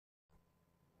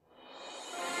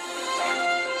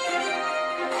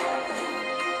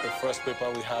first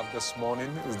paper we have this morning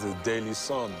is the Daily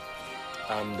Sun,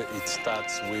 and it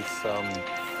starts with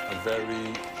a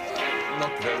very,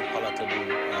 not very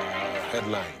palatable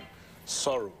headline.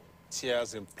 Sorrow,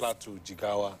 tears in Plateau,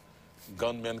 Jigawa.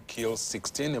 Gunmen kill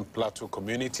 16 in Plateau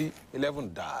community,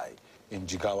 11 die in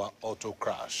Jigawa auto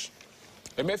crash.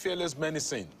 Emefiele's many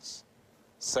sins.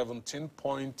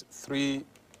 17.3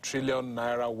 trillion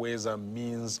naira ways and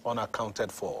means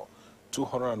unaccounted for.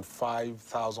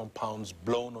 205,000 pounds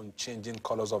blown on changing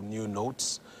colors of new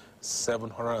notes.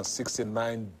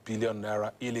 769 billion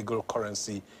naira illegal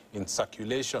currency in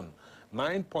circulation.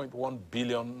 9.1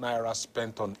 billion naira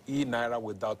spent on e-naira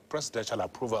without presidential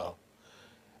approval.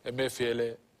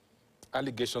 Emefiele,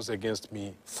 allegations against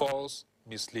me, false,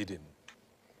 misleading.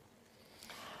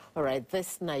 All right,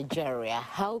 this Nigeria,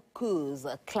 how could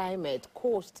climate,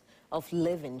 cost of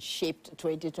living shaped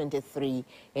 2023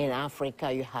 in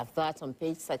Africa? You have that on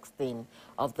page 16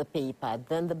 of the paper.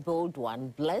 Then the bold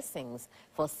one, blessings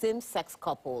for same-sex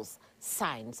couples,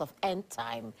 signs of end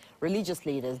time. Religious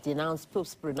leaders denounce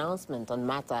Pope's pronouncement on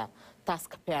matter,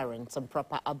 task parents on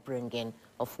proper upbringing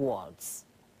of wards.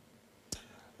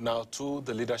 Now to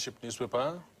the leadership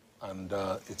newspaper, and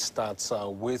it starts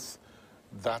with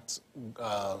that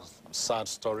sad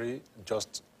story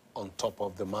just on top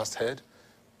of the masthead.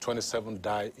 27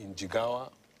 die in Jigawa,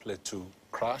 Plateau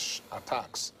crash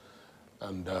attacks.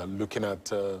 And looking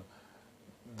at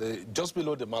just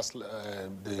below the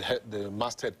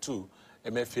masthead too,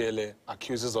 Emefiele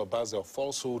accuses Obaze of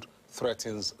falsehood,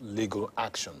 threatens legal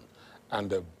action. And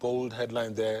the bold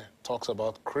headline there talks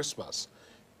about Christmas.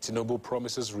 Tinubu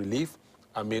promises relief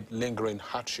amid lingering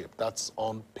hardship. That's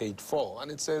on page 4.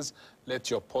 And it says, let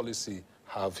your policy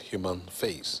have human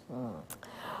face.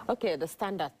 Okay, the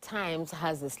Standard Times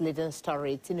has this leading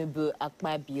story. Tinubu,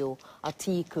 Akpabio,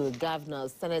 Atiku,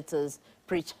 governors, senators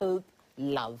preach hope,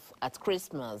 love at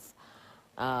Christmas.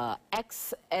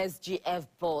 Ex-SGF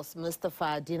boss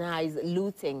Mustafa denies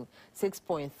looting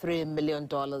 $6.3 million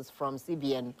from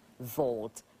CBN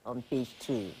vault on page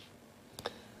 2.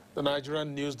 The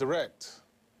Nigerian News Direct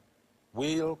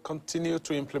will continue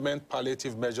to implement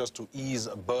palliative measures to ease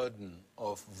a burden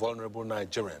of vulnerable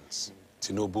Nigerians.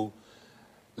 Tinubu,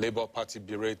 Labour Party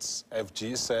berates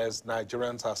FG, says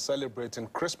Nigerians are celebrating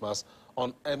Christmas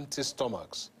on empty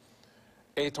stomachs.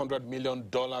 $800 million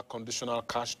conditional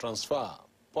cash transfer.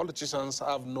 Politicians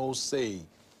have no say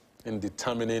in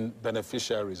determining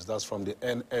beneficiaries. That's from the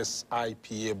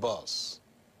NSIPA boss.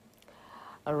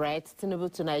 All right,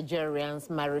 Tinubu to Nigerians,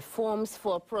 my reforms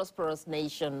for a prosperous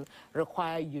nation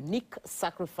require unique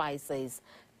sacrifices.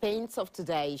 Pains of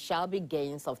today shall be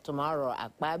gains of tomorrow.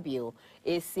 Akpabio,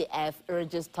 ACF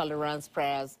urges tolerance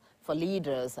prayers for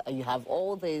leaders. You have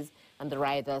all these and the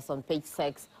writers on page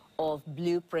 6 of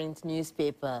Blueprint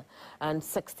newspaper. And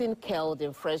 16 killed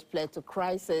in fresh Plateau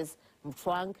crisis.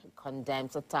 Mfwang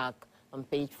condemns attack on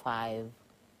page 5.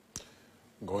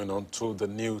 Going on to the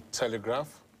New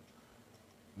Telegraph.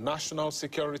 National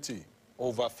security,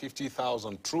 over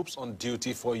 50,000 troops on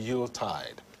duty for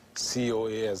Yuletide.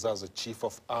 COA as the Chief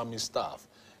of Army Staff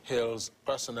hails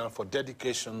personnel for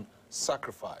dedication,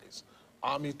 sacrifice.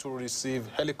 Army to receive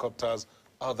helicopters,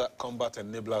 other combat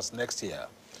enablers next year.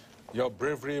 Your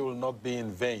bravery will not be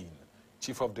in vain,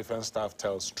 Chief of Defense Staff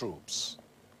tells troops.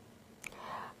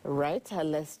 Right,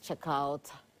 let's check out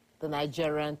the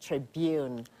Nigerian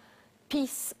Tribune.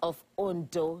 Peace of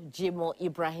Ondo, Jimo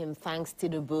Ibrahim thanks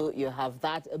Tinubu. You have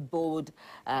that bold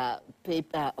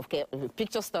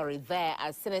picture story there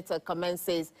as Senator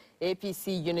commences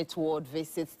APC Unit Ward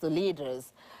visits to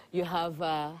leaders. You have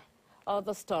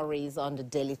other stories on the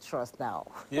Daily Trust now.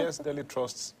 Yes, Daily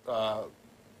Trust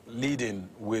leading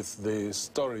with the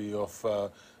story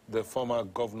of the former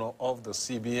governor of the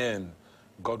CBN,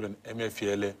 Godwin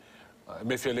Emefiele.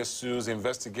 Emefiele sues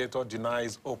investigator,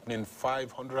 denies opening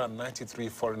 593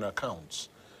 foreign accounts.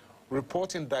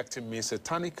 Report indicting me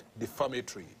satanic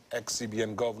defamatory.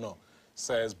 Ex-CBN governor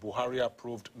says Buhari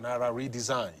approved Naira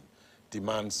redesign,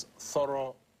 demands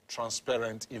thorough,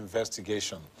 transparent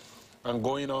investigation. And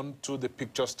going on to the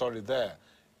picture story there,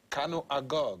 Kano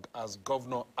Agog as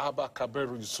Governor Abba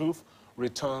Kabir Yusuf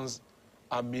returns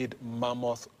amid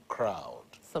mammoth crowd.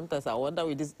 Sometimes I wonder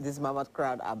with this mammoth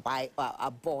crowd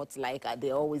are bought, like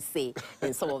they always say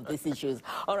in some of these issues.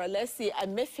 All right, let's see.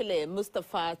 Emefiele,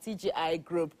 Mustafa, TGI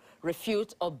Group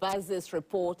refute Obaze's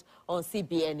report on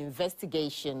CBN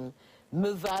investigation.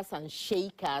 Movers and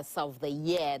shakers of the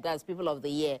year, that's people of the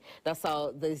year. That's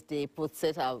how this day puts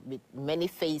it, with many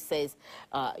faces,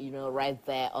 you know, right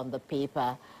there on the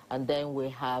paper. And then we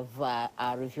have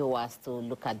our reviewers to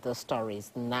look at the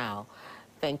stories now.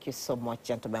 Thank you so much,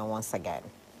 gentlemen, once again.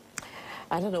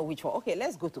 I don't know which one. Okay,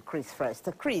 let's go to Chris first.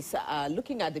 Chris,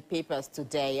 looking at the papers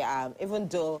today, even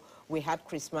though we had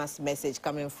Christmas message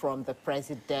coming from the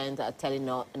president telling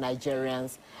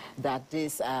Nigerians that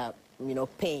this,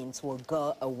 pains will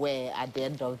go away at the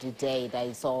end of the day, that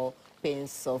it's all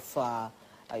pains of,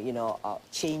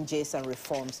 changes and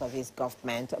reforms of his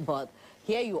government. But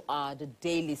here you are, the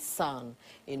Daily Sun,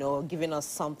 giving us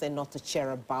something not to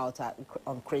cheer about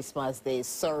on Christmas Day.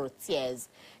 Sorrow, tears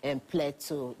in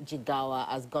Plateau, Jigawa,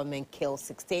 as government kills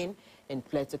 16 in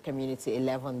Plateau community,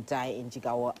 11 die in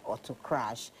Jigawa auto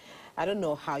crash. I don't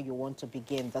know how you want to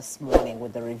begin this morning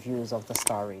with the reviews of the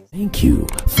stories. Thank you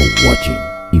for watching.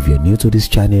 If you're new to this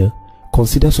channel,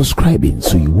 consider subscribing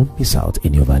so you won't miss out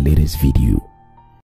any of our latest video.